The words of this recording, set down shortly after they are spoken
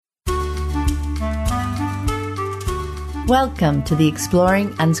Welcome to the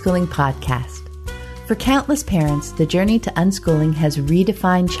Exploring Unschooling podcast. For countless parents, the journey to unschooling has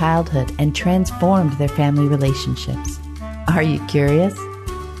redefined childhood and transformed their family relationships. Are you curious?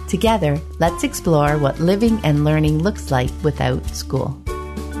 Together, let's explore what living and learning looks like without school.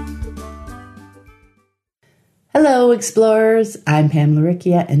 Hello, explorers. I'm Pamela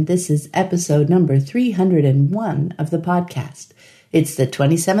Riccia, and this is episode number 301 of the podcast. It's the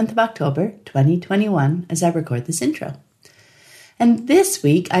 27th of October, 2021, as I record this intro. And this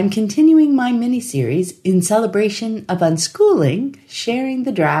week, I'm continuing my mini-series in celebration of unschooling, sharing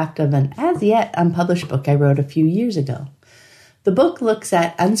the draft of an as-yet unpublished book I wrote a few years ago. The book looks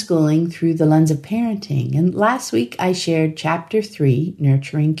at unschooling through the lens of parenting, and last week I shared Chapter 3,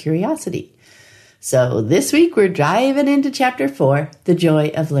 Nurturing Curiosity. So this week we're diving into Chapter 4, The Joy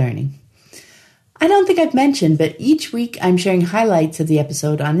of Learning. I don't think I've mentioned, but each week I'm sharing highlights of the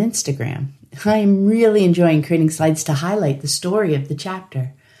episode on Instagram. I'm really enjoying creating slides to highlight the story of the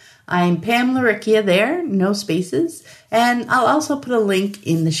chapter. I'm Pamela Riccia there, no spaces, and I'll also put a link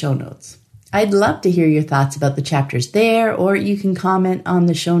in the show notes. I'd love to hear your thoughts about the chapters there, or you can comment on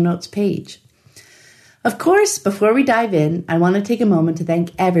the show notes page. Of course, before we dive in, I want to take a moment to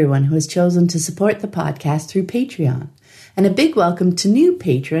thank everyone who has chosen to support the podcast through Patreon. And a big welcome to new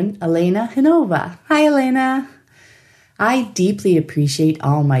patron, Elena Hinova. Hi, Elena. I deeply appreciate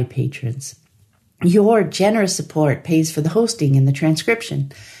all my patrons. Your generous support pays for the hosting and the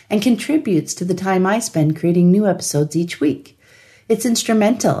transcription and contributes to the time I spend creating new episodes each week. It's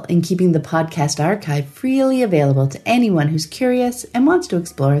instrumental in keeping the podcast archive freely available to anyone who's curious and wants to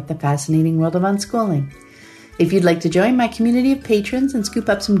explore the fascinating world of unschooling. If you'd like to join my community of patrons and scoop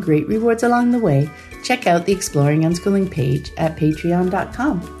up some great rewards along the way, check out the Exploring Unschooling page at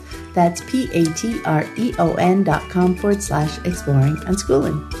patreon.com. That's patreon.com/exploring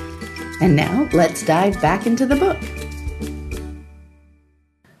unschooling. And now let's dive back into the book.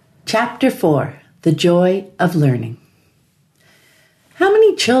 Chapter 4, The Joy of Learning. How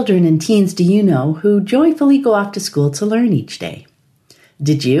many children and teens do you know who joyfully go off to school to learn each day?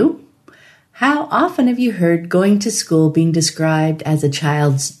 Did you? How often have you heard going to school being described as a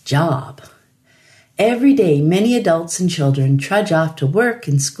child's job? Every day, many adults and children trudge off to work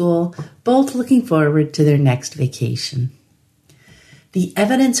and school, both looking forward to their next vacation. The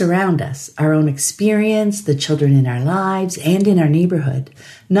evidence around us, our own experience, the children in our lives and in our neighborhood,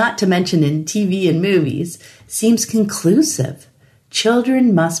 not to mention in TV and movies, seems conclusive.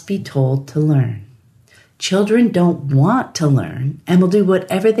 Children must be told to learn. Children don't want to learn and will do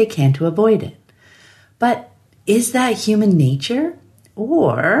whatever they can to avoid it. But is that human nature?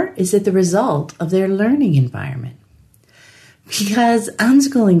 Or is it the result of their learning environment? Because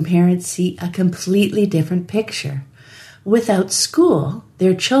unschooling parents see a completely different picture. Without school,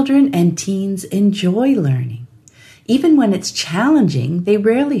 their children and teens enjoy learning. Even when it's challenging, they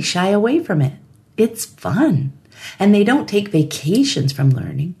rarely shy away from it. It's fun. And they don't take vacations from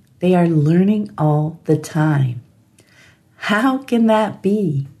learning. They are learning all the time. How can that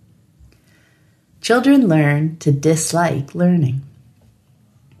be? Children learn to dislike learning.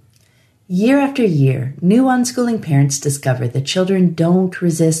 Year after year, new unschooling parents discover that children don't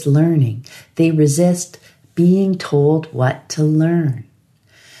resist learning. They resist being told what to learn.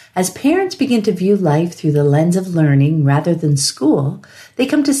 As parents begin to view life through the lens of learning rather than school, they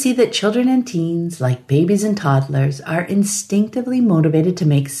come to see that children and teens, like babies and toddlers, are instinctively motivated to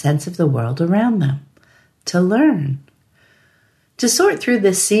make sense of the world around them, to learn. To sort through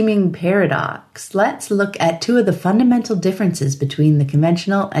this seeming paradox, let's look at two of the fundamental differences between the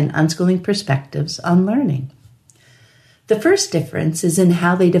conventional and unschooling perspectives on learning. The first difference is in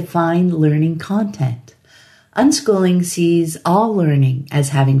how they define learning content. Unschooling sees all learning as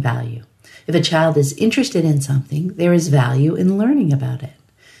having value. If a child is interested in something, there is value in learning about it.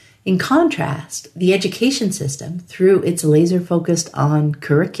 In contrast, the education system, through its laser focused on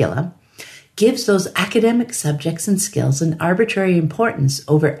curriculum, gives those academic subjects and skills an arbitrary importance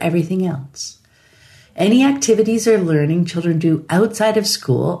over everything else. Any activities or learning children do outside of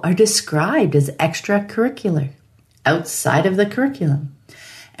school are described as extracurricular, outside of the curriculum,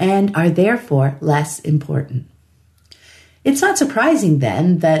 and are therefore less important. It's not surprising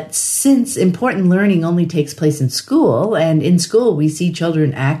then that since important learning only takes place in school, and in school we see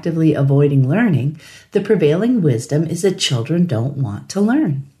children actively avoiding learning, the prevailing wisdom is that children don't want to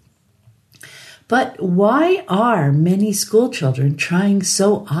learn. But why are many school children trying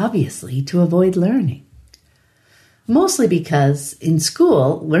so obviously to avoid learning? Mostly because in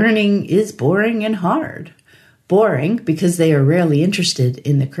school, learning is boring and hard. Boring because they are rarely interested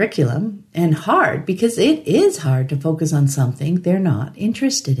in the curriculum, and hard because it is hard to focus on something they're not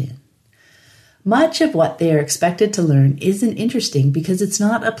interested in. Much of what they are expected to learn isn't interesting because it's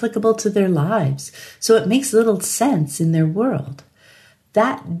not applicable to their lives, so it makes little sense in their world.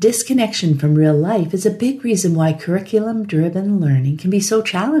 That disconnection from real life is a big reason why curriculum-driven learning can be so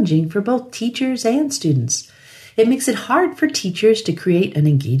challenging for both teachers and students. It makes it hard for teachers to create an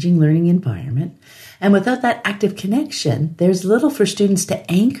engaging learning environment, and without that active connection, there's little for students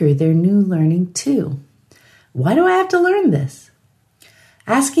to anchor their new learning to. Why do I have to learn this?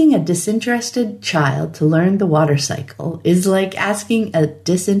 Asking a disinterested child to learn the water cycle is like asking a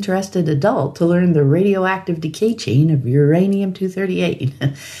disinterested adult to learn the radioactive decay chain of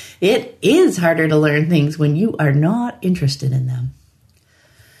uranium-238. It is harder to learn things when you are not interested in them.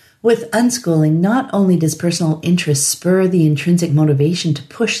 With unschooling, not only does personal interest spur the intrinsic motivation to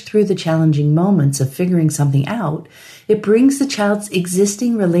push through the challenging moments of figuring something out, it brings the child's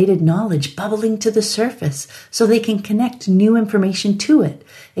existing related knowledge bubbling to the surface so they can connect new information to it,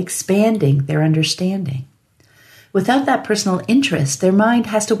 expanding their understanding. Without that personal interest, their mind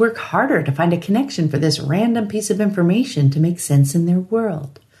has to work harder to find a connection for this random piece of information to make sense in their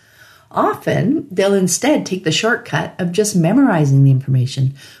world. Often, they'll instead take the shortcut of just memorizing the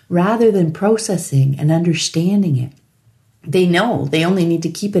information rather than processing and understanding it. They know they only need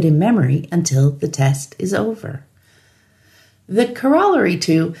to keep it in memory until the test is over. The corollary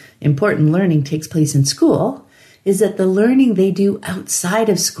to important learning takes place in school is that the learning they do outside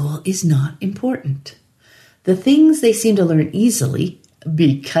of school is not important. The things they seem to learn easily,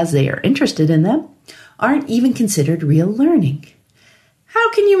 because they are interested in them, aren't even considered real learning. How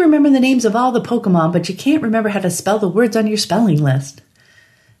can you remember the names of all the Pokemon, but you can't remember how to spell the words on your spelling list?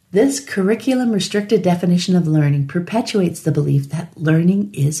 This curriculum-restricted definition of learning perpetuates the belief that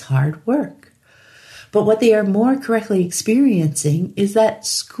learning is hard work. But what they are more correctly experiencing is that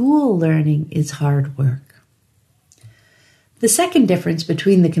school learning is hard work. The second difference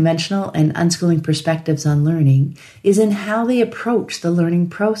between the conventional and unschooling perspectives on learning is in how they approach the learning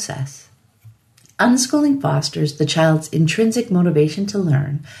process. Unschooling fosters the child's intrinsic motivation to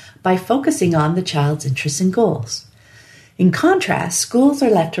learn by focusing on the child's interests and goals. In contrast, schools are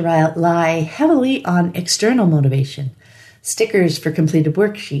left to rely heavily on external motivation, stickers for completed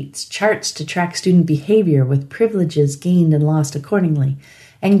worksheets, charts to track student behavior with privileges gained and lost accordingly,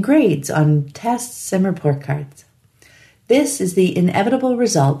 and grades on tests and report cards. This is the inevitable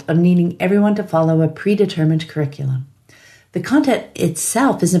result of needing everyone to follow a predetermined curriculum. The content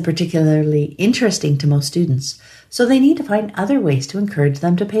itself isn't particularly interesting to most students, so they need to find other ways to encourage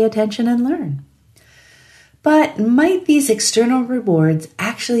them to pay attention and learn. But might these external rewards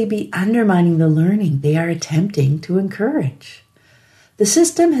actually be undermining the learning they are attempting to encourage? The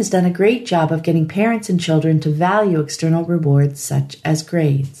system has done a great job of getting parents and children to value external rewards such as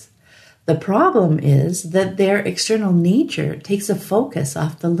grades. The problem is that their external nature takes a focus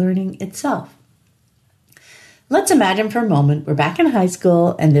off the learning itself. Let's imagine for a moment we're back in high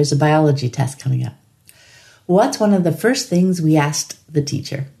school and there's a biology test coming up. What's one of the first things we asked the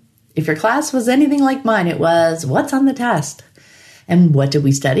teacher? If your class was anything like mine, it was, what's on the test? And what did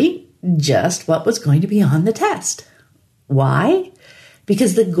we study? Just what was going to be on the test. Why?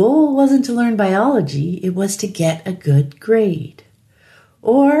 Because the goal wasn't to learn biology, it was to get a good grade.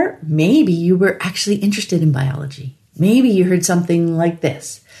 Or maybe you were actually interested in biology. Maybe you heard something like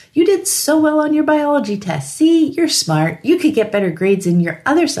this. You did so well on your biology test. See, you're smart. You could get better grades in your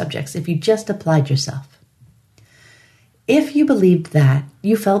other subjects if you just applied yourself. If you believed that,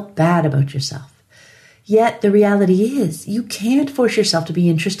 you felt bad about yourself. Yet the reality is you can't force yourself to be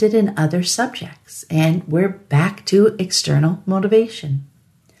interested in other subjects. And we're back to external motivation.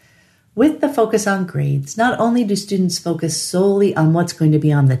 With the focus on grades, not only do students focus solely on what's going to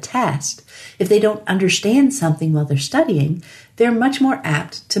be on the test, if they don't understand something while they're studying, they're much more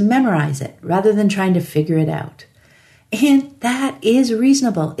apt to memorize it rather than trying to figure it out. And that is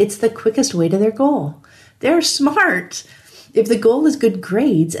reasonable. It's the quickest way to their goal. They're smart. If the goal is good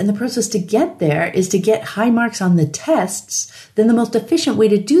grades and the process to get there is to get high marks on the tests, then the most efficient way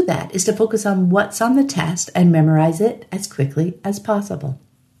to do that is to focus on what's on the test and memorize it as quickly as possible.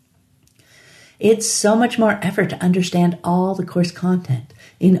 It's so much more effort to understand all the course content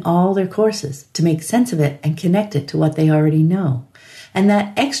in all their courses, to make sense of it and connect it to what they already know. And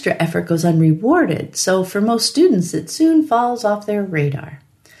that extra effort goes unrewarded, so for most students, it soon falls off their radar.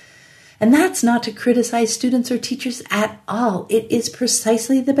 And that's not to criticize students or teachers at all. It is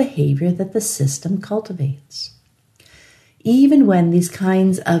precisely the behavior that the system cultivates. Even when these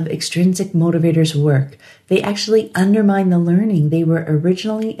kinds of extrinsic motivators work, they actually undermine the learning they were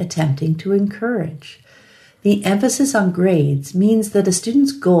originally attempting to encourage. The emphasis on grades means that a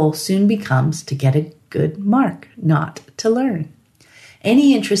student's goal soon becomes to get a good mark, not to learn.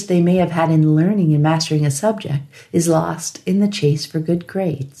 Any interest they may have had in learning and mastering a subject is lost in the chase for good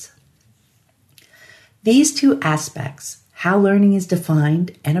grades. These two aspects, how learning is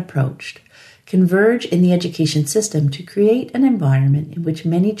defined and approached, converge in the education system to create an environment in which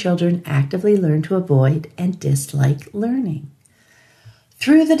many children actively learn to avoid and dislike learning.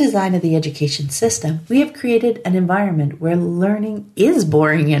 Through the design of the education system, we have created an environment where learning is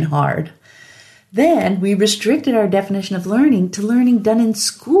boring and hard. Then we restricted our definition of learning to learning done in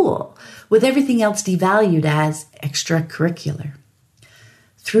school, with everything else devalued as extracurricular.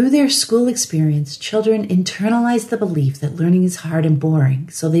 Through their school experience, children internalize the belief that learning is hard and boring,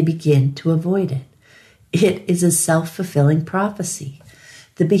 so they begin to avoid it. It is a self-fulfilling prophecy.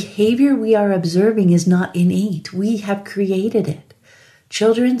 The behavior we are observing is not innate. We have created it.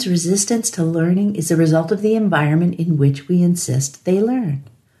 Children's resistance to learning is a result of the environment in which we insist they learn.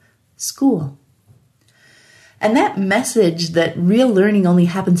 School. And that message that real learning only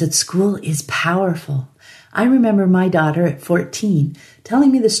happens at school is powerful. I remember my daughter at 14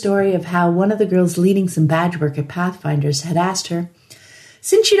 telling me the story of how one of the girls leading some badge work at Pathfinders had asked her,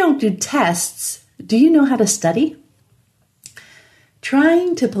 "Since you don't do tests, do you know how to study?"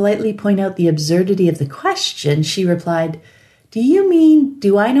 Trying to politely point out the absurdity of the question, she replied, "Do you mean,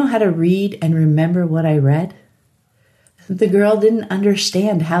 do I know how to read and remember what I read?" The girl didn't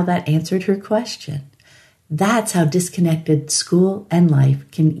understand how that answered her question. That's how disconnected school and life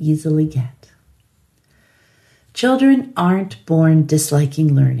can easily get. Children aren't born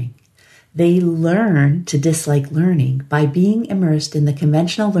disliking learning. They learn to dislike learning by being immersed in the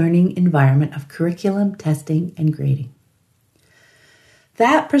conventional learning environment of curriculum, testing, and grading.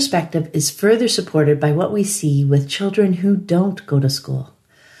 That perspective is further supported by what we see with children who don't go to school.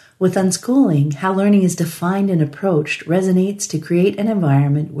 With unschooling, how learning is defined and approached resonates to create an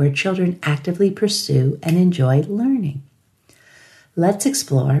environment where children actively pursue and enjoy learning. Let's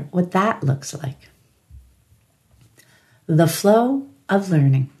explore what that looks like. The flow of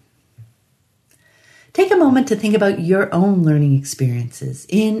learning. Take a moment to think about your own learning experiences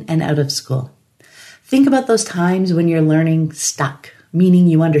in and out of school. Think about those times when your learning stuck, meaning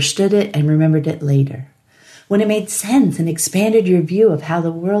you understood it and remembered it later, when it made sense and expanded your view of how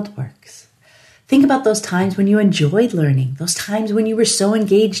the world works. Think about those times when you enjoyed learning, those times when you were so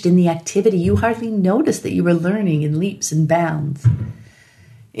engaged in the activity you hardly noticed that you were learning in leaps and bounds.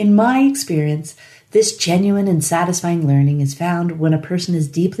 In my experience, this genuine and satisfying learning is found when a person is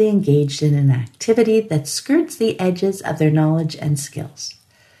deeply engaged in an activity that skirts the edges of their knowledge and skills.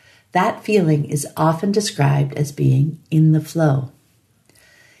 That feeling is often described as being in the flow.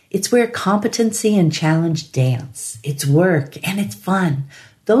 It's where competency and challenge dance. It's work and it's fun.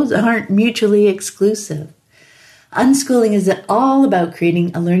 Those aren't mutually exclusive. Unschooling is all about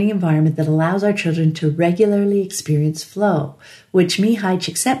creating a learning environment that allows our children to regularly experience flow, which Mihai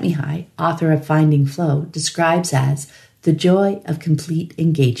Csikszentmihalyi, author of Finding Flow, describes as the joy of complete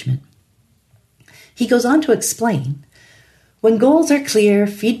engagement. He goes on to explain, when goals are clear,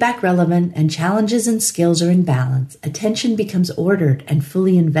 feedback relevant, and challenges and skills are in balance, attention becomes ordered and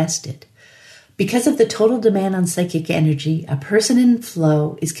fully invested. Because of the total demand on psychic energy, a person in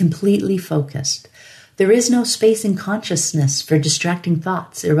flow is completely focused. There is no space in consciousness for distracting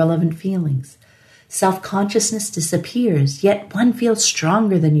thoughts, irrelevant feelings. Self-consciousness disappears, yet one feels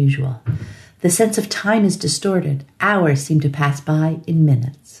stronger than usual. The sense of time is distorted. Hours seem to pass by in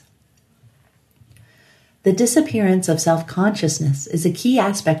minutes. The disappearance of self-consciousness is a key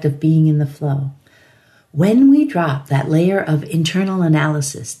aspect of being in the flow. When we drop that layer of internal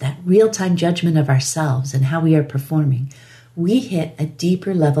analysis, that real-time judgment of ourselves and how we are performing, we hit a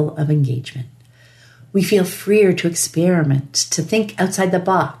deeper level of engagement. We feel freer to experiment, to think outside the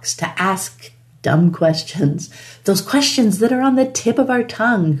box, to ask dumb questions, those questions that are on the tip of our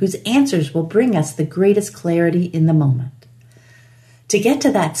tongue, whose answers will bring us the greatest clarity in the moment. To get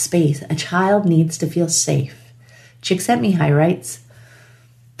to that space, a child needs to feel safe. Csikszentmihalyi writes,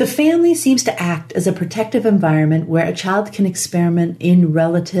 the family seems to act as a protective environment where a child can experiment in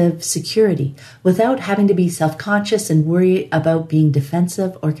relative security without having to be self-conscious and worry about being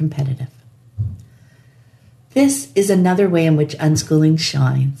defensive or competitive. This is another way in which unschooling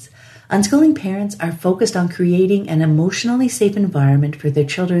shines. Unschooling parents are focused on creating an emotionally safe environment for their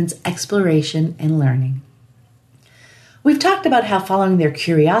children's exploration and learning. We've talked about how following their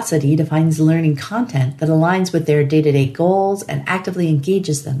curiosity defines learning content that aligns with their day-to-day goals and actively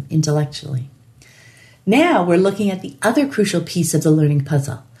engages them intellectually. Now we're looking at the other crucial piece of the learning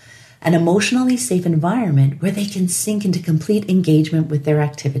puzzle, an emotionally safe environment where they can sink into complete engagement with their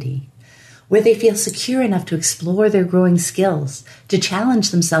activity, where they feel secure enough to explore their growing skills, to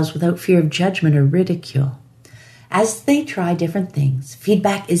challenge themselves without fear of judgment or ridicule. As they try different things,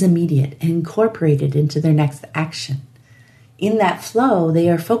 feedback is immediate and incorporated into their next action. In that flow, they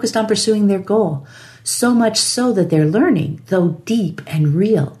are focused on pursuing their goal, so much so that their learning, though deep and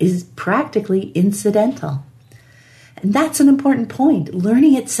real, is practically incidental. And that's an important point.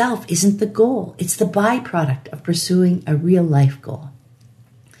 Learning itself isn't the goal. It's the byproduct of pursuing a real life goal,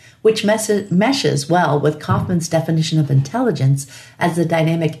 which meshes well with Kaufman's definition of intelligence as the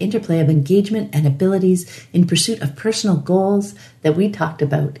dynamic interplay of engagement and abilities in pursuit of personal goals that we talked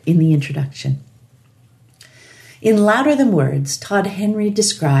about in the introduction. In Louder Than Words, Todd Henry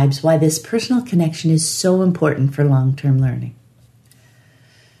describes why this personal connection is so important for long-term learning.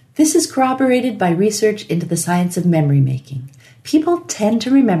 This is corroborated by research into the science of memory making. People tend to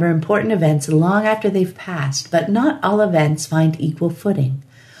remember important events long after they've passed, but not all events find equal footing.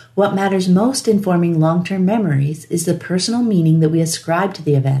 What matters most in forming long-term memories is the personal meaning that we ascribe to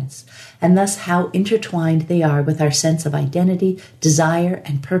the events, and thus how intertwined they are with our sense of identity, desire,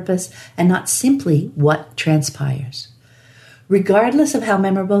 and purpose, and not simply what transpires. Regardless of how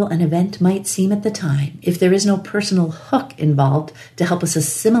memorable an event might seem at the time, if there is no personal hook involved to help us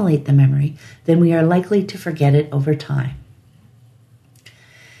assimilate the memory, then we are likely to forget it over time.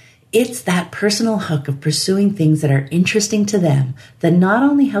 It's that personal hook of pursuing things that are interesting to them that not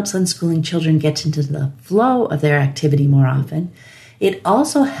only helps unschooling children get into the flow of their activity more often, it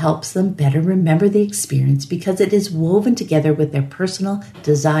also helps them better remember the experience because it is woven together with their personal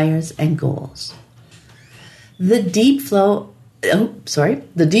desires and goals. The deep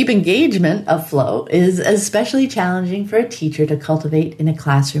engagement of flow is especially challenging for a teacher to cultivate in a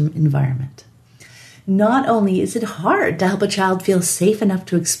classroom environment. Not only is it hard to help a child feel safe enough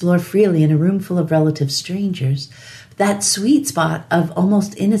to explore freely in a room full of relative strangers, that sweet spot of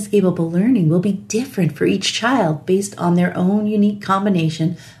almost inescapable learning will be different for each child based on their own unique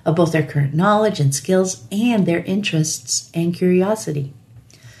combination of both their current knowledge and skills and their interests and curiosity.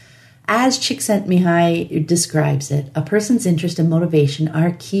 As Csikszentmihalyi describes it, a person's interest and motivation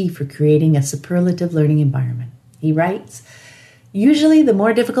are key for creating a superlative learning environment. He writes, "Usually the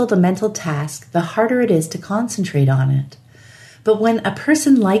more difficult a mental task, the harder it is to concentrate on it. But when a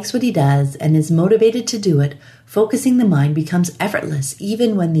person likes what he does and is motivated to do it, focusing the mind becomes effortless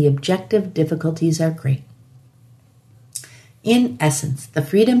even when the objective difficulties are great." In essence, the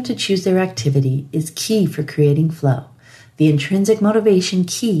freedom to choose their activity is key for creating flow. The intrinsic motivation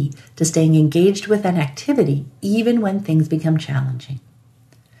key to staying engaged with an activity even when things become challenging.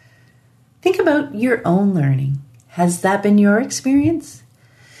 Think about your own learning. Has that been your experience?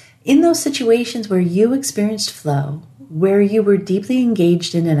 In those situations where you experienced flow, where you were deeply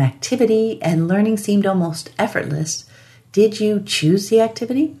engaged in an activity and learning seemed almost effortless, did you choose the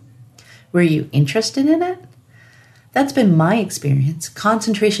activity? Were you interested in it? That's been my experience.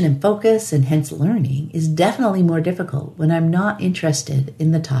 Concentration and focus, and hence learning, is definitely more difficult when I'm not interested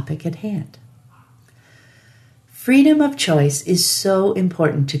in the topic at hand. Freedom of choice is so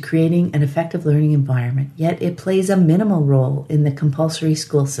important to creating an effective learning environment, yet it plays a minimal role in the compulsory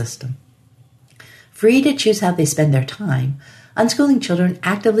school system. Free to choose how they spend their time, unschooling children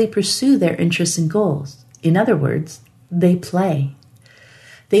actively pursue their interests and goals. In other words, they play.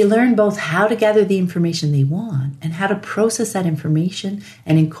 They learn both how to gather the information they want and how to process that information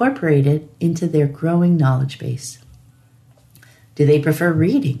and incorporate it into their growing knowledge base. Do they prefer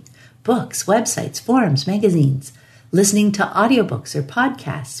reading? Books, websites, forums, magazines, listening to audiobooks or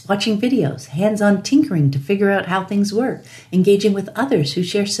podcasts, watching videos, hands-on tinkering to figure out how things work, engaging with others who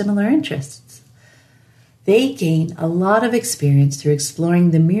share similar interests. They gain a lot of experience through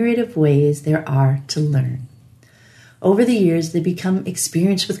exploring the myriad of ways there are to learn. Over the years, they become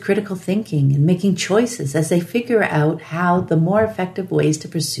experienced with critical thinking and making choices as they figure out how the more effective ways to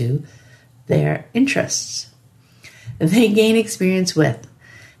pursue their interests. They gain experience with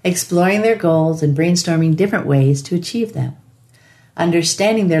exploring their goals and brainstorming different ways to achieve them,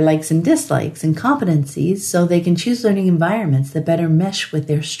 understanding their likes and dislikes and competencies so they can choose learning environments that better mesh with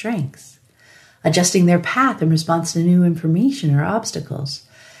their strengths, adjusting their path in response to new information or obstacles,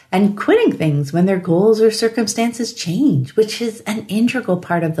 and quitting things when their goals or circumstances change, which is an integral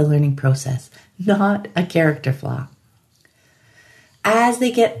part of the learning process, not a character flaw. As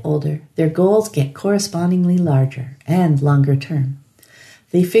they get older, their goals get correspondingly larger and longer term.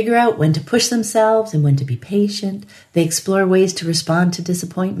 They figure out when to push themselves and when to be patient. They explore ways to respond to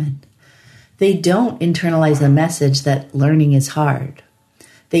disappointment. They don't internalize the message that learning is hard.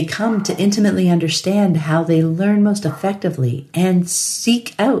 They come to intimately understand how they learn most effectively and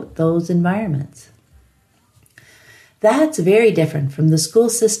seek out those environments. That's very different from the school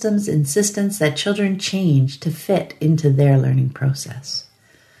system's insistence that children change to fit into their learning process.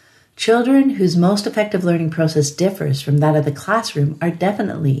 Children whose most effective learning process differs from that of the classroom are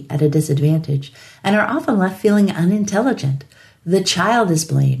definitely at a disadvantage and are often left feeling unintelligent. The child is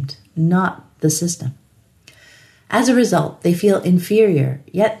blamed, not the system. As a result, they feel inferior,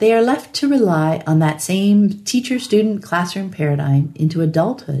 yet they are left to rely on that same teacher-student classroom paradigm into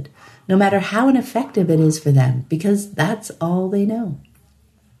adulthood, no matter how ineffective it is for them, because that's all they know.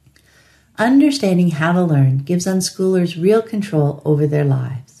 Understanding how to learn gives unschoolers real control over their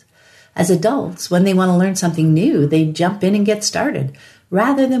lives. As adults, when they want to learn something new, they jump in and get started,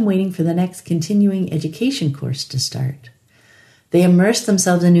 rather than waiting for the next continuing education course to start. They immerse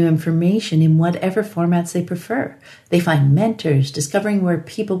themselves in new information in whatever formats they prefer. They find mentors, discovering where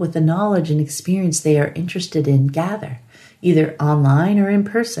people with the knowledge and experience they are interested in gather, either online or in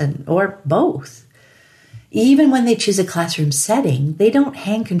person, or both. Even when they choose a classroom setting, they don't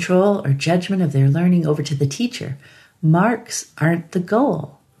hand control or judgment of their learning over to the teacher. Marks aren't the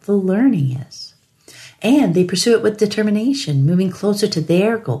goal. The learning is. And they pursue it with determination, moving closer to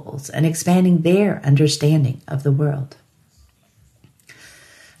their goals and expanding their understanding of the world.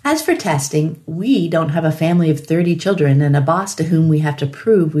 As for testing, we don't have a family of 30 children and a boss to whom we have to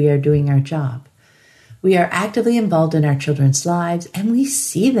prove we are doing our job. We are actively involved in our children's lives, and we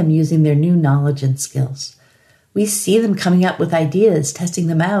see them using their new knowledge and skills. We see them coming up with ideas, testing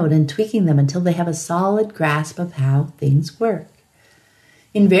them out, and tweaking them until they have a solid grasp of how things work.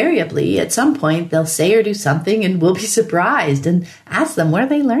 Invariably, at some point, they'll say or do something and we'll be surprised and ask them where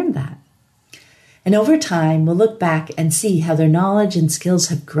they learned that. And over time, we'll look back and see how their knowledge and skills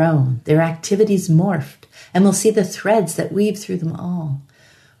have grown, their activities morphed, and we'll see the threads that weave through them all.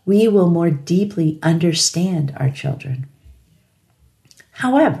 We will more deeply understand our children.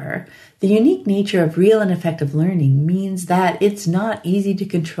 However, the unique nature of real and effective learning means that it's not easy to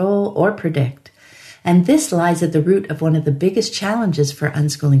control or predict. And this lies at the root of one of the biggest challenges for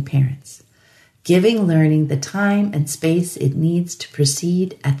unschooling parents, giving learning the time and space it needs to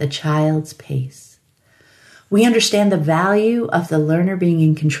proceed at the child's pace. We understand the value of the learner being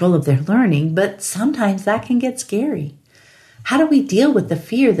in control of their learning, but sometimes that can get scary. How do we deal with the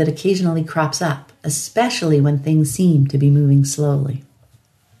fear that occasionally crops up, especially when things seem to be moving slowly?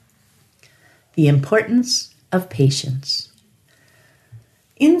 The importance of patience.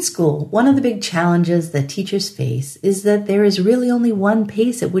 In school, one of the big challenges that teachers face is that there is really only one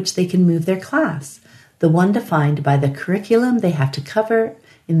pace at which they can move their class, the one defined by the curriculum they have to cover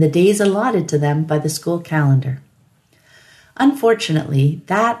in the days allotted to them by the school calendar. Unfortunately,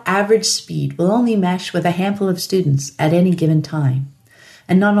 that average speed will only mesh with a handful of students at any given time.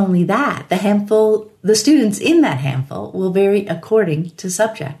 And not only that, the students in that handful will vary according to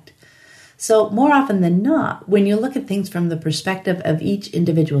subject. So more often than not, when you look at things from the perspective of each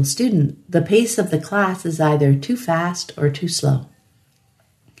individual student, the pace of the class is either too fast or too slow.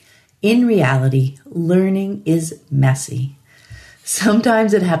 In reality, learning is messy.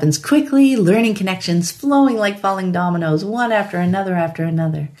 Sometimes it happens quickly, learning connections flowing like falling dominoes, one after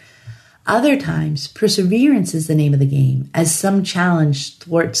another. Other times, perseverance is the name of the game, as some challenge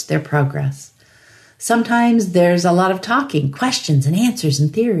thwarts their progress. Sometimes there's a lot of talking, questions and answers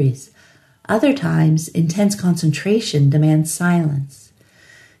and theories. Other times, intense concentration demands silence.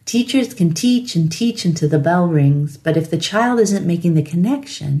 Teachers can teach and teach until the bell rings, but if the child isn't making the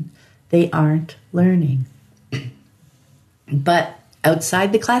connection, they aren't learning. But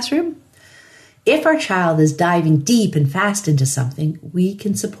outside the classroom, if our child is diving deep and fast into something, we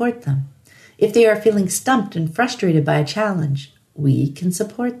can support them. If they are feeling stumped and frustrated by a challenge, we can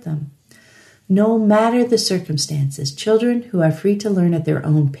support them. No matter the circumstances, children who are free to learn at their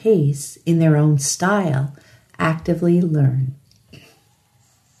own pace, in their own style, actively learn.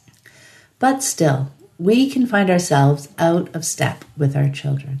 But still, we can find ourselves out of step with our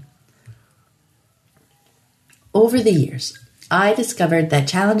children. Over the years, I discovered that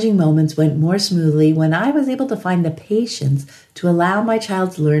challenging moments went more smoothly when I was able to find the patience to allow my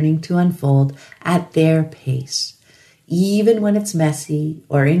child's learning to unfold at their pace, even when it's messy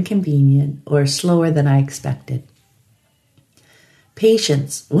or inconvenient or slower than I expected.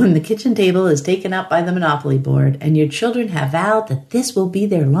 Patience when the kitchen table is taken up by the Monopoly board and your children have vowed that this will be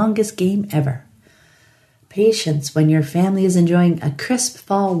their longest game ever. Patience when your family is enjoying a crisp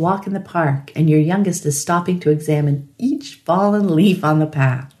fall walk in the park and your youngest is stopping to examine each fallen leaf on the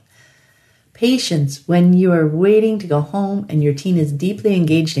path. Patience when you are waiting to go home and your teen is deeply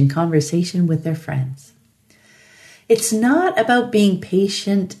engaged in conversation with their friends. It's not about being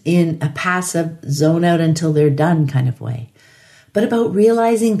patient in a passive zone out until they're done kind of way, but about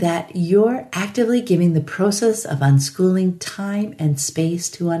realizing that you're actively giving the process of unschooling time and space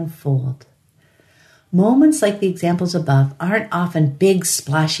to unfold. Moments like the examples above aren't often big,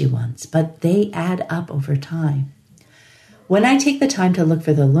 splashy ones, but they add up over time. When I take the time to look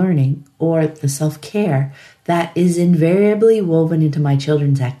for the learning or the self-care that is invariably woven into my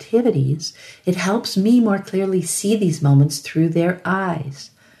children's activities, it helps me more clearly see these moments through their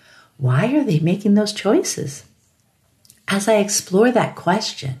eyes. Why are they making those choices? As I explore that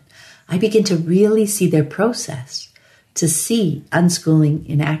question, I begin to really see their process, to see unschooling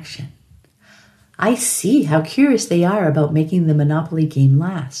in action. I see how curious they are about making the Monopoly game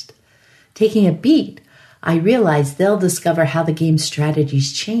last. Taking a beat, I realize they'll discover how the game's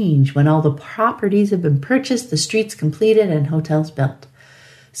strategies change when all the properties have been purchased, the streets completed, and hotels built.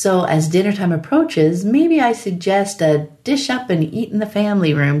 So as dinner time approaches, maybe I suggest a dish up and eat in the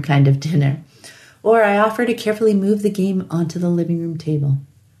family room kind of dinner. Or I offer to carefully move the game onto the living room table.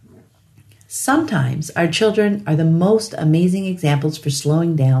 Sometimes our children are the most amazing examples for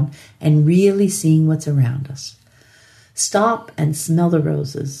slowing down and really seeing what's around us. Stop and smell the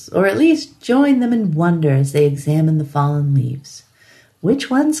roses, or at least join them in wonder as they examine the fallen leaves. Which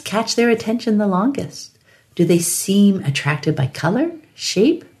ones catch their attention the longest? Do they seem attracted by color,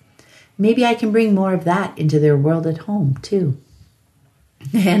 shape? Maybe I can bring more of that into their world at home, too.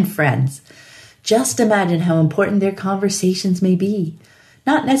 And friends, just imagine how important their conversations may be.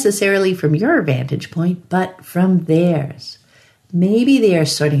 Not necessarily from your vantage point, but from theirs. Maybe they are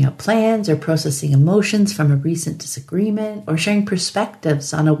sorting out plans or processing emotions from a recent disagreement or sharing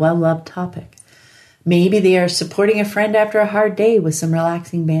perspectives on a well-loved topic. Maybe they are supporting a friend after a hard day with some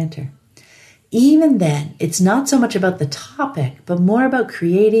relaxing banter. Even then, it's not so much about the topic, but more about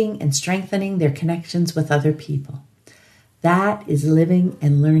creating and strengthening their connections with other people. That is living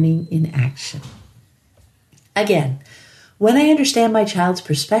and learning in action. Again, when I understand my child's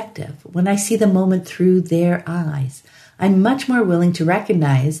perspective, when I see the moment through their eyes, I'm much more willing to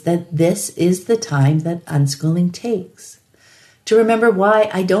recognize that this is the time that unschooling takes. To remember why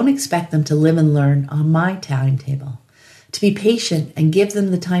I don't expect them to live and learn on my timetable. To be patient and give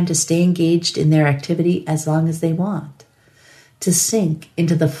them the time to stay engaged in their activity as long as they want. To sink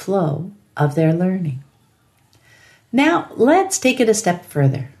into the flow of their learning. Now, let's take it a step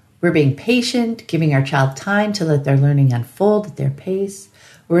further. We're being patient, giving our child time to let their learning unfold at their pace.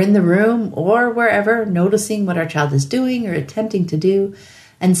 We're in the room or wherever, noticing what our child is doing or attempting to do,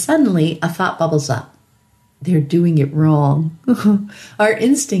 and suddenly a thought bubbles up. They're doing it wrong. Our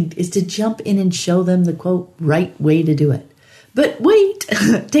instinct is to jump in and show them the, quote, right way to do it. But wait,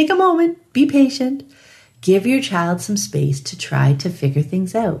 take a moment, be patient. Give your child some space to try to figure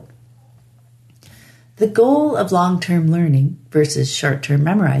things out. The goal of long-term learning versus short-term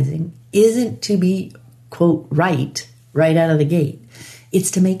memorizing isn't to be, quote, right out of the gate.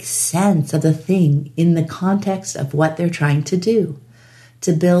 It's to make sense of the thing in the context of what they're trying to do,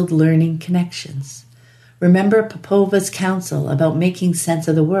 to build learning connections. Remember Popova's counsel about making sense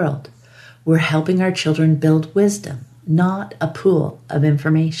of the world. We're helping our children build wisdom, not a pool of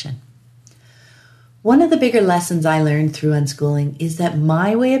information. One of the bigger lessons I learned through unschooling is that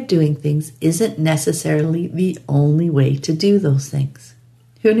my way of doing things isn't necessarily the only way to do those things.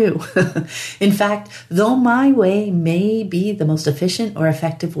 Who knew? In fact, though my way may be the most efficient or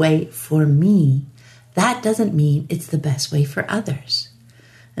effective way for me, that doesn't mean it's the best way for others.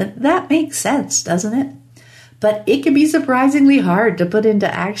 And that makes sense, doesn't it? But it can be surprisingly hard to put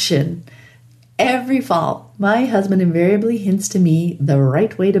into action. Every fall, my husband invariably hints to me the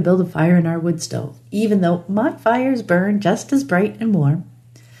right way to build a fire in our wood stove, even though my fires burn just as bright and warm.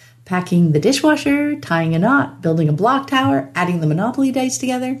 Packing the dishwasher, tying a knot, building a block tower, adding the Monopoly dice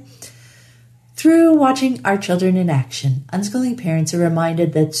together. Through watching our children in action, unschooling parents are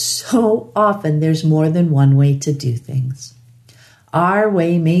reminded that so often there's more than one way to do things. Our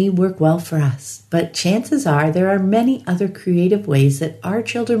way may work well for us, but chances are there are many other creative ways that our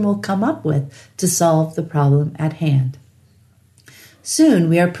children will come up with to solve the problem at hand. Soon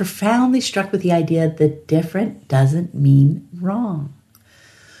we are profoundly struck with the idea that different doesn't mean wrong.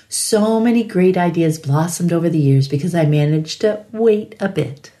 So many great ideas blossomed over the years because I managed to wait a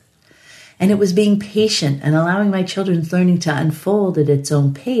bit. And it was being patient and allowing my children's learning to unfold at its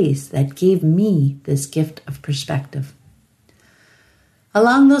own pace that gave me this gift of perspective.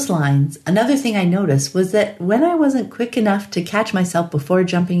 Along those lines, another thing I noticed was that when I wasn't quick enough to catch myself before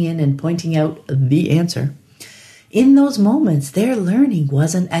jumping in and pointing out the answer, in those moments, their learning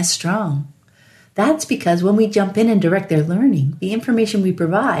wasn't as strong. That's because when we jump in and direct their learning, the information we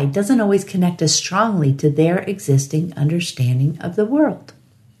provide doesn't always connect as strongly to their existing understanding of the world.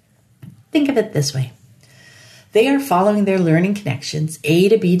 Think of it this way. They are following their learning connections A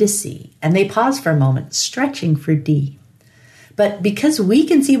to B to C, and they pause for a moment, stretching for D. But because we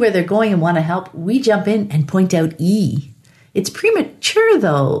can see where they're going and want to help, we jump in and point out E. It's premature,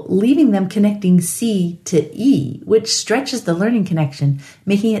 though, leaving them connecting C to E, which stretches the learning connection,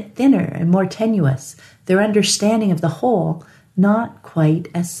 making it thinner and more tenuous, their understanding of the whole not quite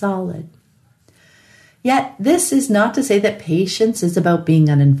as solid. Yet, this is not to say that patience is about being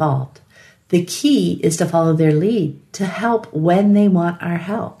uninvolved. The key is to follow their lead, to help when they want our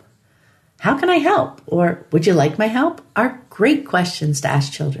help. How can I help? Or would you like my help? Are great questions to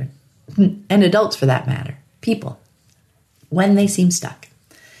ask children, and adults for that matter, people, when they seem stuck.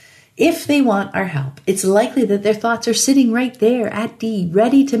 If they want our help, it's likely that their thoughts are sitting right there at D,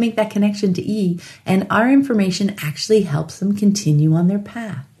 ready to make that connection to E, and our information actually helps them continue on their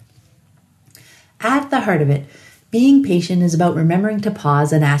path. At the heart of it, being patient is about remembering to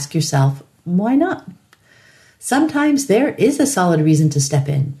pause and ask yourself, why not? Sometimes there is a solid reason to step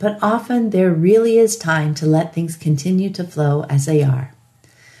in, but often there really is time to let things continue to flow as they are.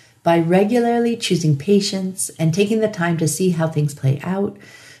 By regularly choosing patience and taking the time to see how things play out,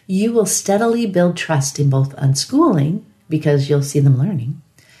 you will steadily build trust in both unschooling, because you'll see them learning,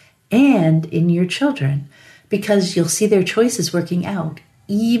 and in your children, because you'll see their choices working out,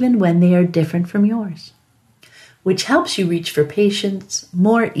 even when they are different from yours, which helps you reach for patience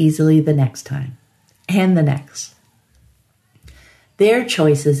more easily the next time, and the next. Their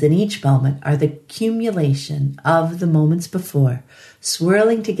choices in each moment are the accumulation of the moments before,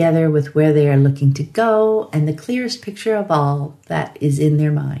 swirling together with where they are looking to go and the clearest picture of all that is in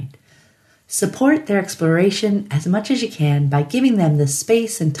their mind. Support their exploration as much as you can by giving them the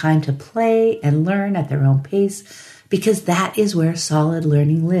space and time to play and learn at their own pace, because that is where solid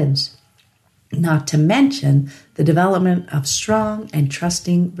learning lives. Not to mention the development of strong and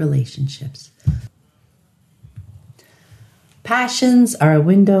trusting relationships. Passions are a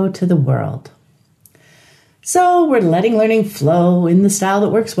window to the world. So we're letting learning flow in the style that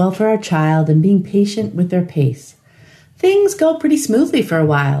works well for our child and being patient with their pace. Things go pretty smoothly for a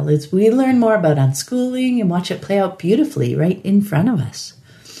while as we learn more about unschooling and watch it play out beautifully right in front of us.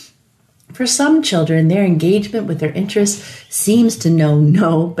 For some children, their engagement with their interests seems to know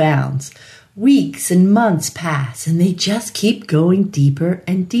no bounds. Weeks and months pass and they just keep going deeper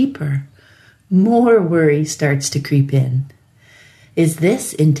and deeper. More worry starts to creep in. Is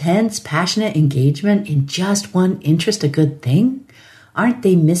this intense, passionate engagement in just one interest a good thing? Aren't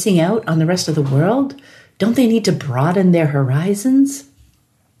they missing out on the rest of the world? Don't they need to broaden their horizons?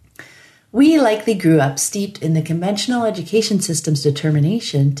 We likely grew up steeped in the conventional education system's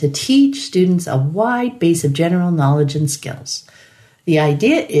determination to teach students a wide base of general knowledge and skills. The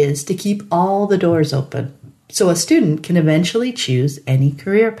idea is to keep all the doors open so a student can eventually choose any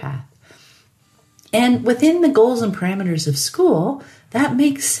career path. And within the goals and parameters of school, that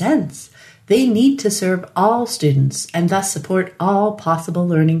makes sense. They need to serve all students and thus support all possible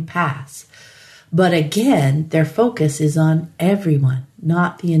learning paths. But again, their focus is on everyone,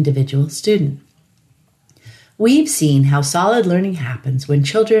 not the individual student. We've seen how solid learning happens when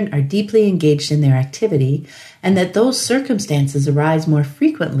children are deeply engaged in their activity, and that those circumstances arise more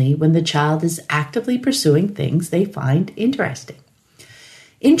frequently when the child is actively pursuing things they find interesting.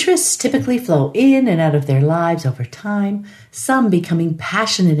 Interests typically flow in and out of their lives over time, some becoming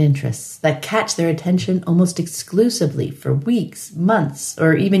passionate interests that catch their attention almost exclusively for weeks, months,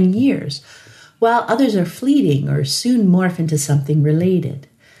 or even years, while others are fleeting or soon morph into something related.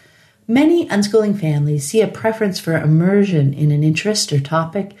 Many unschooling families see a preference for immersion in an interest or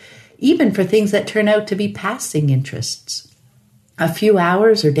topic, even for things that turn out to be passing interests. A few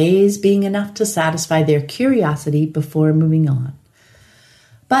hours or days being enough to satisfy their curiosity before moving on.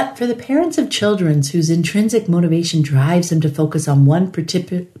 But for the parents of children whose intrinsic motivation drives them to focus on one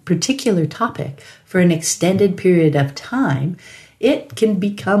particular topic for an extended period of time, it can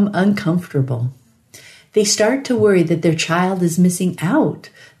become uncomfortable. They start to worry that their child is missing out,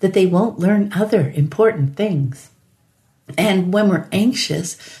 that they won't learn other important things. And when we're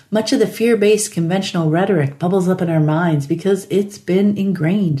anxious, much of the fear-based conventional rhetoric bubbles up in our minds because it's been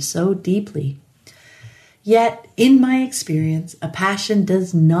ingrained so deeply. Yet, in my experience, a passion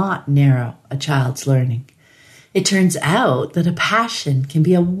does not narrow a child's learning. It turns out that a passion can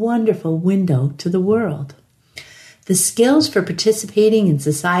be a wonderful window to the world. The skills for participating in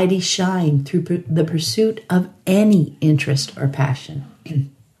society shine through the pursuit of any interest or passion.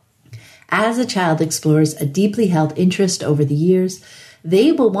 As a child explores a deeply held interest over the years,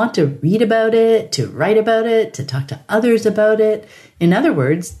 they will want to read about it, to write about it, to talk to others about it. In other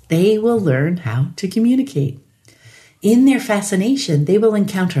words, they will learn how to communicate. In their fascination, they will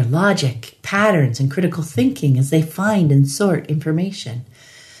encounter logic, patterns, and critical thinking as they find and sort information.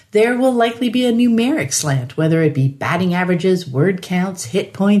 There will likely be a numeric slant, whether it be batting averages, word counts,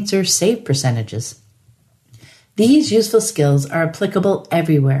 hit points, or save percentages. These useful skills are applicable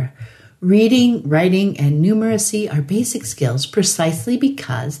everywhere. Reading, writing, and numeracy are basic skills precisely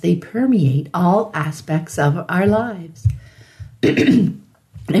because they permeate all aspects of our lives.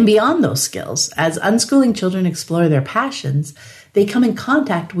 And beyond those skills, as unschooling children explore their passions, they come in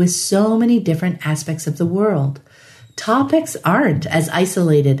contact with so many different aspects of the world. Topics aren't as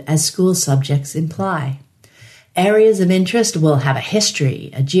isolated as school subjects imply. Areas of interest will have a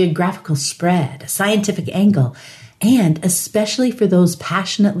history, a geographical spread, a scientific angle, and, especially for those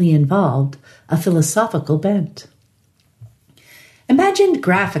passionately involved, a philosophical bent. Imagined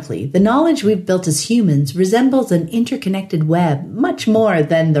graphically, the knowledge we've built as humans resembles an interconnected web much more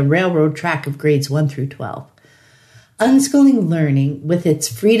than the railroad track of grades 1 through 12. Unschooling learning, with its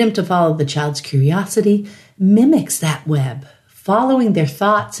freedom to follow the child's curiosity, mimics that web, following their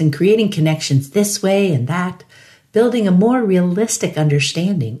thoughts and creating connections this way and that, building a more realistic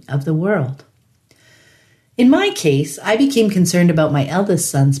understanding of the world. In my case, I became concerned about my eldest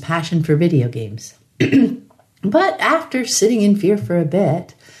son's passion for video games. But after sitting in fear for a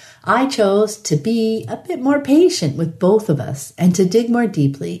bit, I chose to be a bit more patient with both of us and to dig more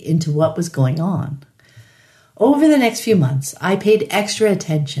deeply into what was going on. Over the next few months, I paid extra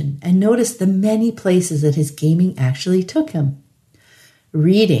attention and noticed the many places that his gaming actually took him.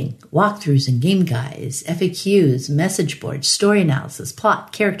 Reading, walkthroughs and game guides, FAQs, message boards, story analysis,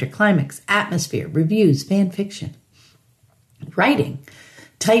 plot, character, climax, atmosphere, reviews, fan fiction. Writing,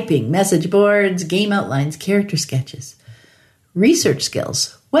 typing, message boards, game outlines, character sketches. Research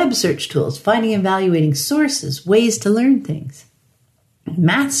skills, web search tools, finding and evaluating sources, ways to learn things.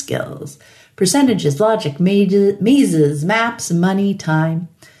 Math skills, percentages, logic, mazes, maps, money, time.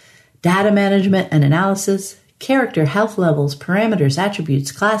 Data management and analysis, character, health levels, parameters,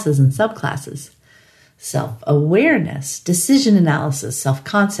 attributes, classes, and subclasses. Self-awareness, decision analysis,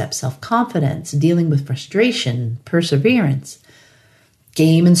 self-concept, self-confidence, dealing with frustration, perseverance.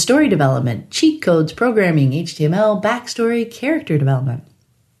 Game and story development, cheat codes, programming, HTML, backstory, character development.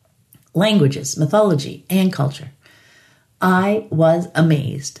 Languages, mythology, and culture. I was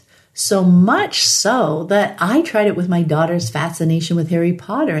amazed. So much so that I tried it with my daughter's fascination with Harry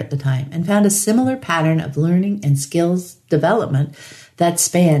Potter at the time and found a similar pattern of learning and skills development that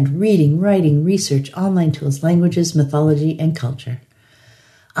spanned reading, writing, research, online tools, languages, mythology, and culture.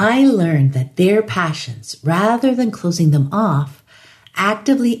 I learned that their passions, rather than closing them off,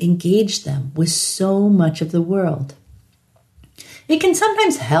 actively engaged them with so much of the world. It can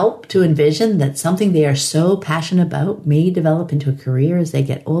sometimes help to envision that something they are so passionate about may develop into a career as they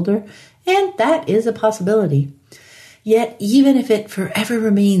get older, and that is a possibility. Yet, even if it forever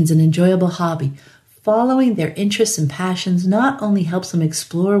remains an enjoyable hobby, following their interests and passions not only helps them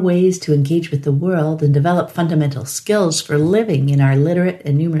explore ways to engage with the world and develop fundamental skills for living in our literate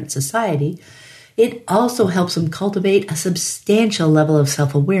and numerate society, it also helps them cultivate a substantial level of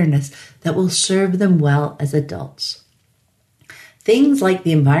self-awareness that will serve them well as adults. Things like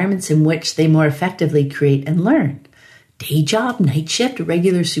the environments in which they more effectively create and learn, day job, night shift,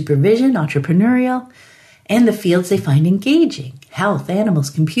 regular supervision, entrepreneurial, and the fields they find engaging, health,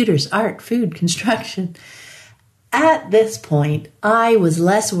 animals, computers, art, food, construction. At this point, I was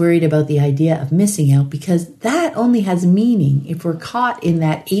less worried about the idea of missing out because that only has meaning if we're caught in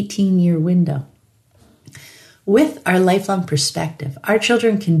that 18-year window. With our lifelong perspective, our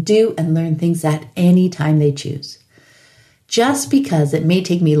children can do and learn things at any time they choose. Just because it may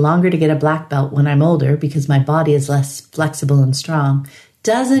take me longer to get a black belt when I'm older because my body is less flexible and strong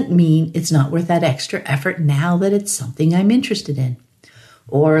doesn't mean it's not worth that extra effort now that it's something I'm interested in,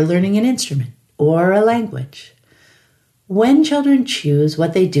 or learning an instrument, or a language. When children choose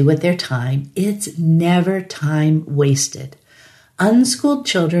what they do with their time, it's never time wasted. Unschooled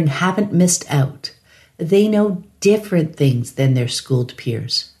children haven't missed out. They know different things than their schooled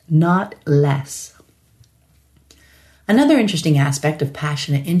peers, not less. Another interesting aspect of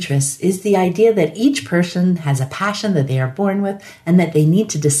passionate interests is the idea that each person has a passion that they are born with and that they need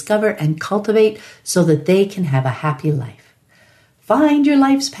to discover and cultivate so that they can have a happy life. Find your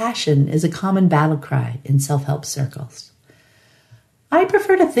life's passion is a common battle cry in self-help circles. I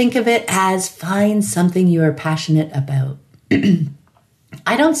prefer to think of it as find something you are passionate about.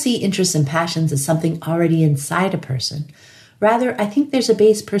 I don't see interests and passions as something already inside a person. Rather, I think there's a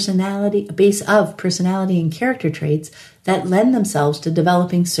base of personality and character traits that lend themselves to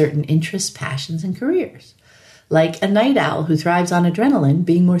developing certain interests, passions, and careers. Like a night owl who thrives on adrenaline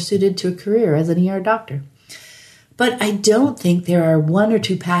being more suited to a career as an ER doctor. But I don't think there are one or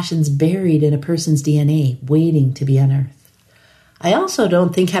two passions buried in a person's DNA waiting to be unearthed. I also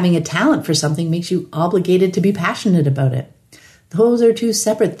don't think having a talent for something makes you obligated to be passionate about it. Those are two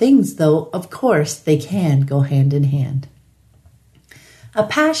separate things, though of course they can go hand in hand. A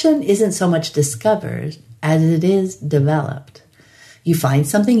passion isn't so much discovered as it is developed. You find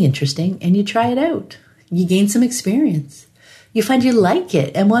something interesting and you try it out. You gain some experience. You find you like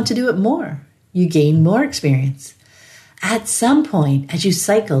it and want to do it more. You gain more experience. At some point, as you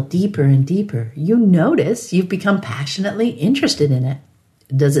cycle deeper and deeper, you notice you've become passionately interested in it.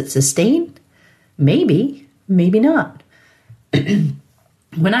 Does it sustain? Maybe, maybe not.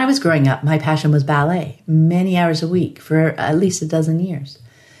 When I was growing up, my passion was ballet, many hours a week for at least a dozen years.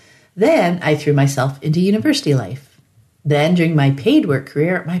 Then I threw myself into university life. Then, during my paid work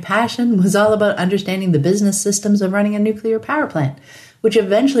career, my passion was all about understanding the business systems of running a nuclear power plant, which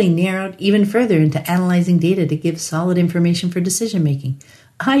eventually narrowed even further into analyzing data to give solid information for decision making.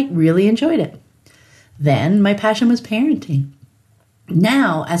 I really enjoyed it. Then my passion was parenting.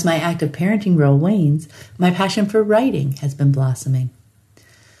 Now, as my active parenting role wanes, my passion for writing has been blossoming.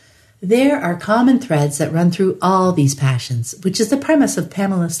 There are common threads that run through all these passions, which is the premise of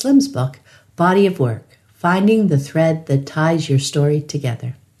Pamela Slim's book, Body of Work, Finding the Thread That Ties Your Story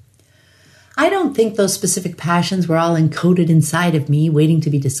Together. I don't think those specific passions were all encoded inside of me, waiting to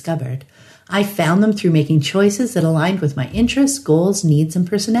be discovered. I found them through making choices that aligned with my interests, goals, needs, and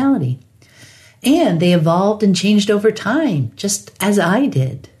personality. And they evolved and changed over time, just as I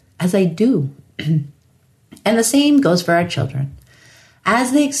did, as I do. And the same goes for our children.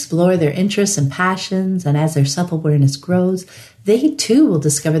 As they explore their interests and passions, and as their self-awareness grows, they too will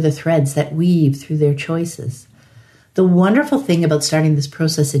discover the threads that weave through their choices. The wonderful thing about starting this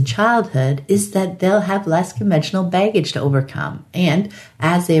process in childhood is that they'll have less conventional baggage to overcome, and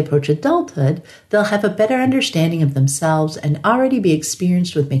as they approach adulthood, they'll have a better understanding of themselves and already be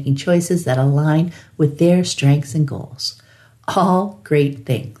experienced with making choices that align with their strengths and goals. All great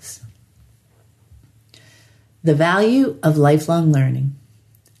things. The value of lifelong learning.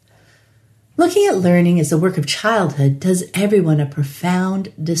 Looking at learning as the work of childhood does everyone a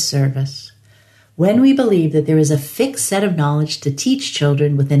profound disservice. When we believe that there is a fixed set of knowledge to teach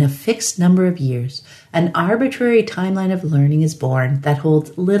children within a fixed number of years, an arbitrary timeline of learning is born that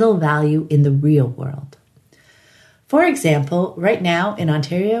holds little value in the real world. For example, right now in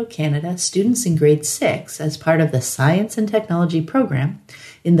Ontario, Canada, students in grade 6, as part of the Science and Technology program,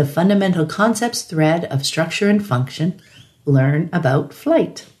 in the Fundamental Concepts thread of Structure and Function, learn about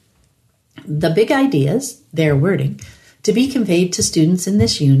flight. The big ideas, their wording, to be conveyed to students in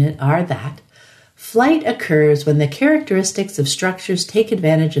this unit are that flight occurs when the characteristics of structures take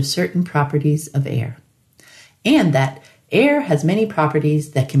advantage of certain properties of air, and that air has many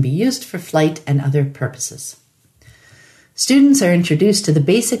properties that can be used for flight and other purposes. Students are introduced to the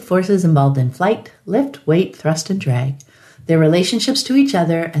basic forces involved in flight: lift, weight, thrust, and drag, their relationships to each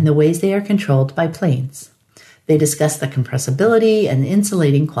other, and the ways they are controlled by planes. They discuss the compressibility and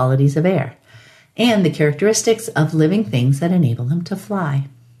insulating qualities of air, and the characteristics of living things that enable them to fly.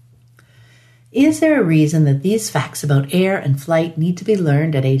 Is there a reason that these facts about air and flight need to be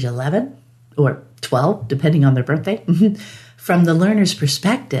learned at age 11 or 12, depending on their birthday? From the learner's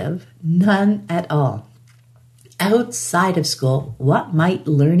perspective, none at all. Outside of school, what might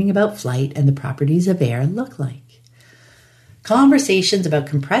learning about flight and the properties of air look like? Conversations about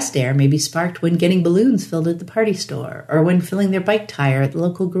compressed air may be sparked when getting balloons filled at the party store, or when filling their bike tire at the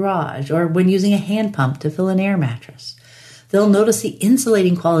local garage, or when using a hand pump to fill an air mattress. They'll notice the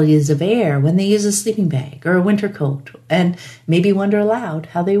insulating qualities of air when they use a sleeping bag or a winter coat, and maybe wonder aloud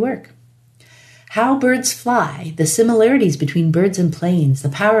how they work. How birds fly, the similarities between birds and planes, the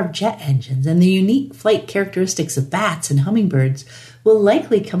power of jet engines, and the unique flight characteristics of bats and hummingbirds will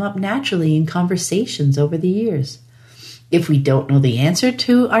likely come up naturally in conversations over the years. If we don't know the answer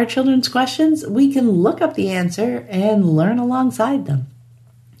to our children's questions, we can look up the answer and learn alongside them.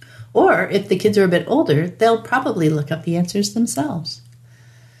 Or if the kids are a bit older, they'll probably look up the answers themselves.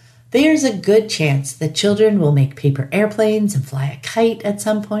 There's a good chance that children will make paper airplanes and fly a kite at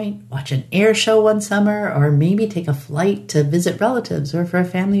some point, watch an air show one summer, or maybe take a flight to visit relatives or for a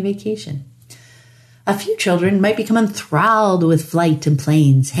family vacation. A few children might become enthralled with flight and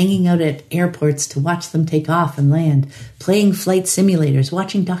planes, hanging out at airports to watch them take off and land, playing flight simulators,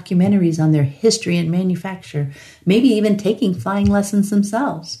 watching documentaries on their history and manufacture, maybe even taking flying lessons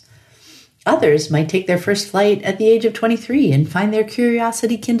themselves. Others might take their first flight at the age of 23 and find their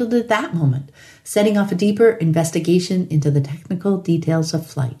curiosity kindled at that moment, setting off a deeper investigation into the technical details of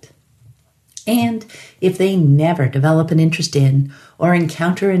flight. And if they never develop an interest in or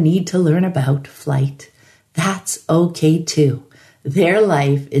encounter a need to learn about flight, that's okay too. Their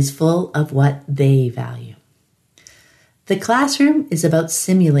life is full of what they value. The classroom is about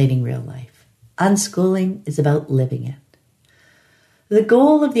simulating real life. Unschooling is about living it. The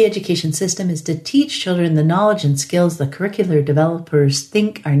goal of the education system is to teach children the knowledge and skills the curricular developers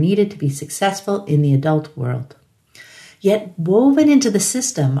think are needed to be successful in the adult world. Yet woven into the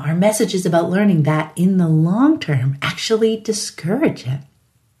system are messages about learning that, in the long term, actually discourage it.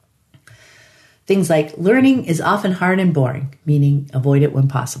 Things like learning is often hard and boring, meaning avoid it when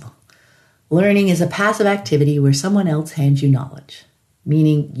possible. Learning is a passive activity where someone else hands you knowledge,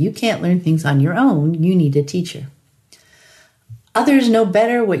 meaning you can't learn things on your own, you need a teacher. Others know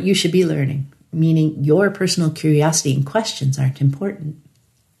better what you should be learning, meaning your personal curiosity and questions aren't important.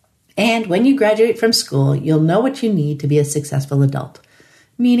 And when you graduate from school, you'll know what you need to be a successful adult,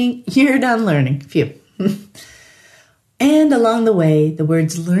 meaning you're done learning. Phew. And along the way, the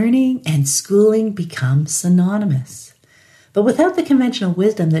words learning and schooling become synonymous. But without the conventional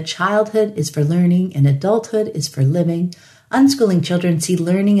wisdom that childhood is for learning and adulthood is for living, unschooling children see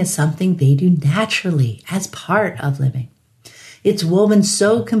learning as something they do naturally, as part of living. It's woven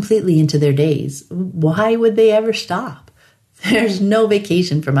so completely into their days. Why would they ever stop? There's no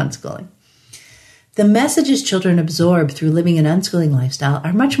vacation from unschooling. The messages children absorb through living an unschooling lifestyle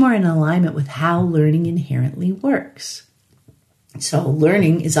are much more in alignment with how learning inherently works. So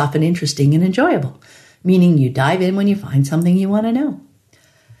learning is often interesting and enjoyable, meaning you dive in when you find something you want to know.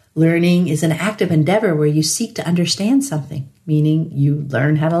 Learning is an active endeavor where you seek to understand something, meaning you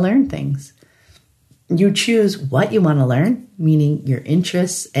learn how to learn things. You choose what you want to learn, meaning your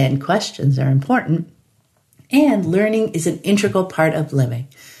interests and questions are important. And learning is an integral part of living,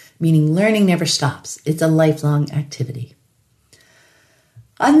 meaning learning never stops. It's a lifelong activity.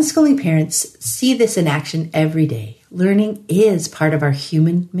 Unschooling parents see this in action every day. Learning is part of our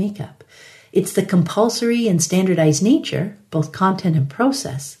human makeup. It's the compulsory and standardized nature, both content and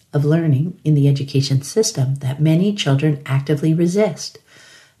process, of learning in the education system that many children actively resist,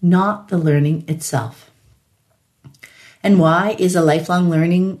 not the learning itself. And why is a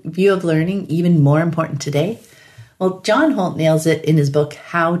lifelong view of learning even more important today? Well, John Holt nails it in his book,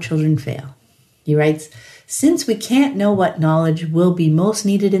 How Children Fail. He writes, "Since we can't know what knowledge will be most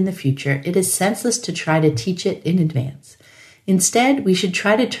needed in the future, it is senseless to try to teach it in advance. Instead, we should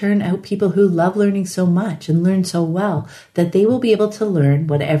try to turn out people who love learning so much and learn so well that they will be able to learn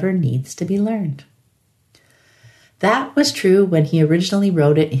whatever needs to be learned." That was true when he originally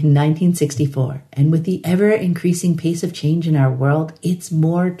wrote it in 1964, and with the ever-increasing pace of change in our world, it's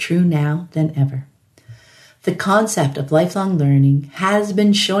more true now than ever. The concept of lifelong learning has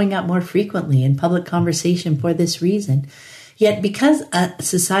been showing up more frequently in public conversation for this reason. Yet because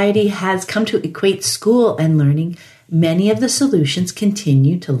society has come to equate school and learning, many of the solutions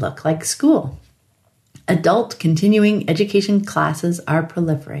continue to look like school. Adult continuing education classes are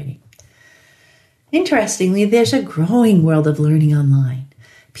proliferating. Interestingly, there's a growing world of learning online.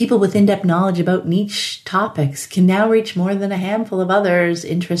 People with in-depth knowledge about niche topics can now reach more than a handful of others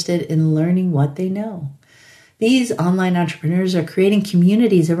interested in learning what they know. These online entrepreneurs are creating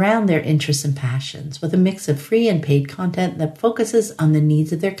communities around their interests and passions with a mix of free and paid content that focuses on the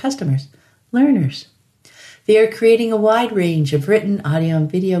needs of their customers, learners. They are creating a wide range of written, audio,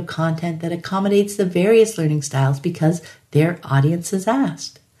 and video content that accommodates the various learning styles because their audience is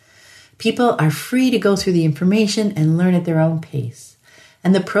asked. People are free to go through the information and learn at their own pace.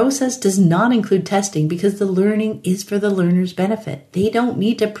 And the process does not include testing because the learning is for the learner's benefit. They don't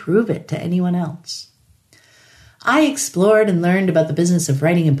need to prove it to anyone else. I explored and learned about the business of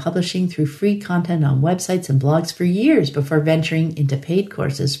writing and publishing through free content on websites and blogs for years before venturing into paid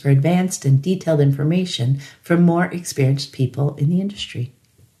courses for advanced and detailed information from more experienced people in the industry.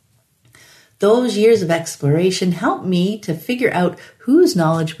 Those years of exploration helped me to figure out whose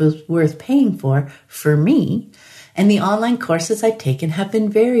knowledge was worth paying for me, and the online courses I've taken have been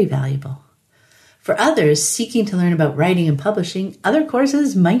very valuable. For others seeking to learn about writing and publishing, other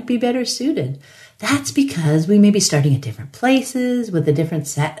courses might be better suited. That's because we may be starting at different places with a different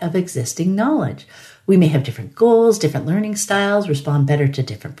set of existing knowledge. We may have different goals, different learning styles, respond better to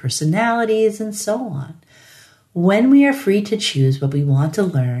different personalities, and so on. When we are free to choose what we want to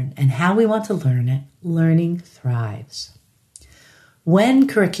learn and how we want to learn it, learning thrives. When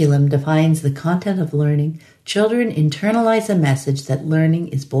curriculum defines the content of learning, children internalize the message that learning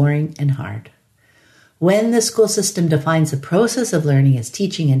is boring and hard. When the school system defines the process of learning as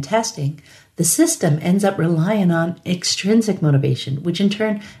teaching and testing, the system ends up relying on extrinsic motivation, which in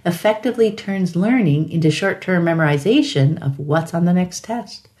turn effectively turns learning into short-term memorization of what's on the next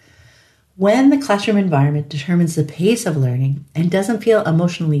test. When the classroom environment determines the pace of learning and doesn't feel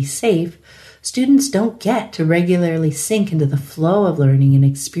emotionally safe, students don't get to regularly sink into the flow of learning and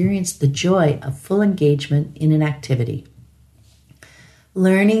experience the joy of full engagement in an activity.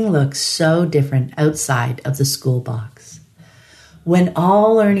 Learning looks so different outside of the school box. When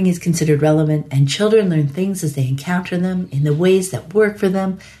all learning is considered relevant and children learn things as they encounter them in the ways that work for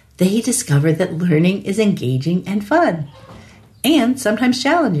them, they discover that learning is engaging and fun, and sometimes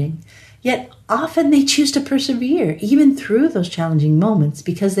challenging. Yet often they choose to persevere even through those challenging moments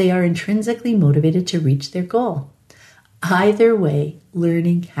because they are intrinsically motivated to reach their goal. Either way,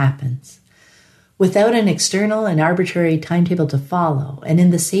 learning happens. Without an external and arbitrary timetable to follow, and in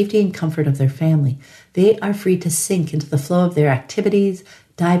the safety and comfort of their family, they are free to sink into the flow of their activities,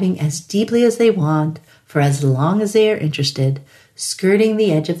 diving as deeply as they want, for as long as they are interested, skirting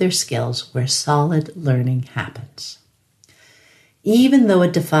the edge of their skills where solid learning happens. Even though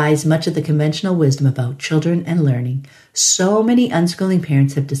it defies much of the conventional wisdom about children and learning, so many unschooling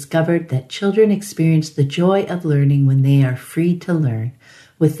parents have discovered that children experience the joy of learning when they are free to learn,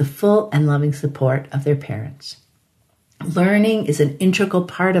 with the full and loving support of their parents. Learning is an integral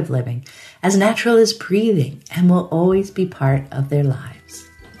part of living, as natural as breathing, and will always be part of their lives.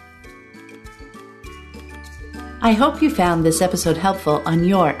 I hope you found this episode helpful on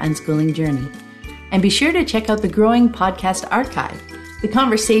your unschooling journey. And be sure to check out the growing podcast archive. The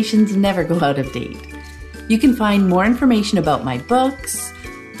conversations never go out of date. You can find more information about my books,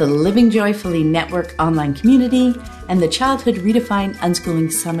 the Living Joyfully Network online community, and the Childhood Redefined Unschooling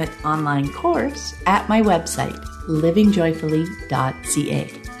Summit online course at my website,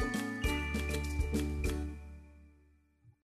 livingjoyfully.ca.